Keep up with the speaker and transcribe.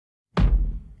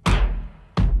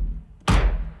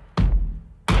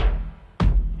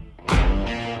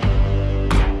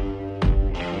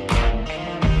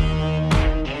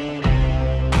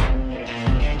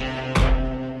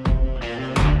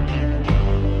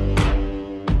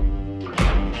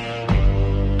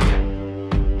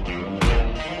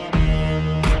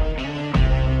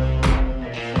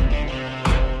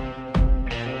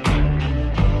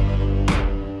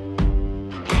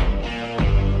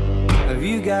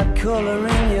the color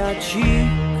in your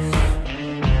cheeks?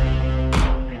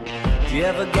 Do you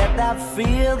ever get that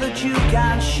feel that you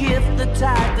can't shift, the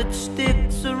tide that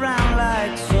sticks around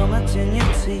like summits in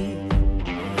your teeth?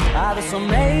 Are there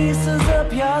some aces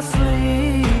up your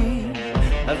sleeve?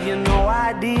 Have you no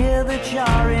idea that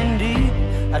you're in deep?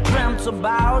 I dreamt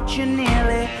about you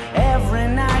nearly every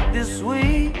night this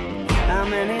week. How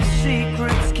many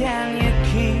secrets can you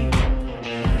keep?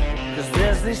 'Cause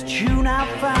there's this tune I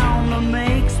found that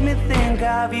makes me think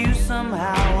of you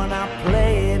somehow, and I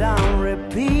play it on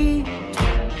repeat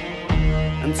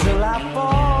until I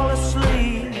fall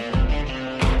asleep,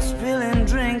 spilling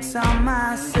drinks on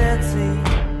my settee.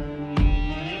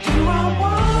 Do I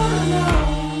wanna know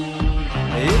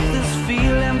if this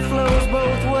feeling flows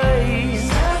both ways?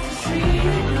 Sad to see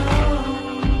you go.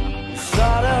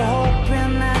 Sorta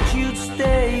hoping that you'd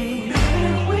stay.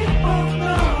 Maybe we both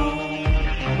know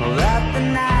that the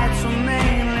nights were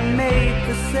mainly made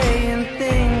for saying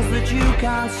things that you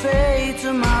can't say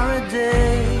tomorrow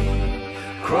day.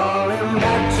 Crawling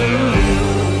back to you,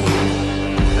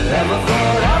 never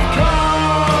thought I'd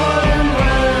calling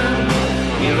when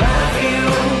you're at you,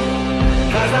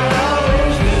 'cause I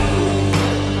always do.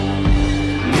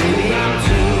 Maybe I'm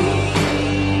too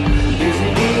busy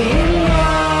being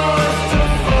yours to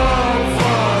fall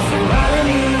for somebody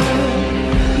new.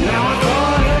 Now I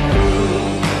thought it through,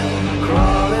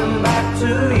 crawling back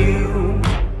to you.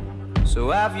 So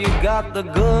have you got the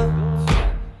goods?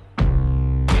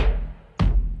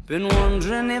 Been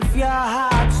wondering if your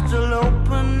heart's still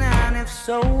open, and if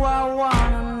so, I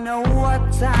wanna know what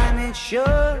time it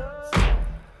should.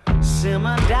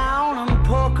 Simmer down and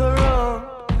poker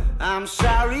up. I'm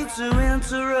sorry to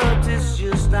interrupt, it's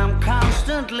just I'm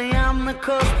constantly on the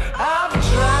cusp. I've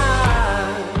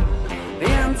tried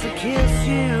to kiss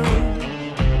you.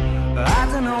 I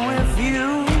don't know if you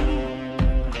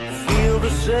feel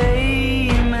the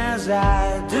same as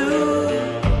I do.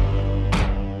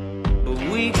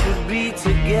 We could be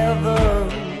together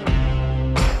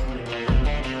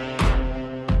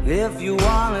if you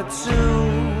wanted to.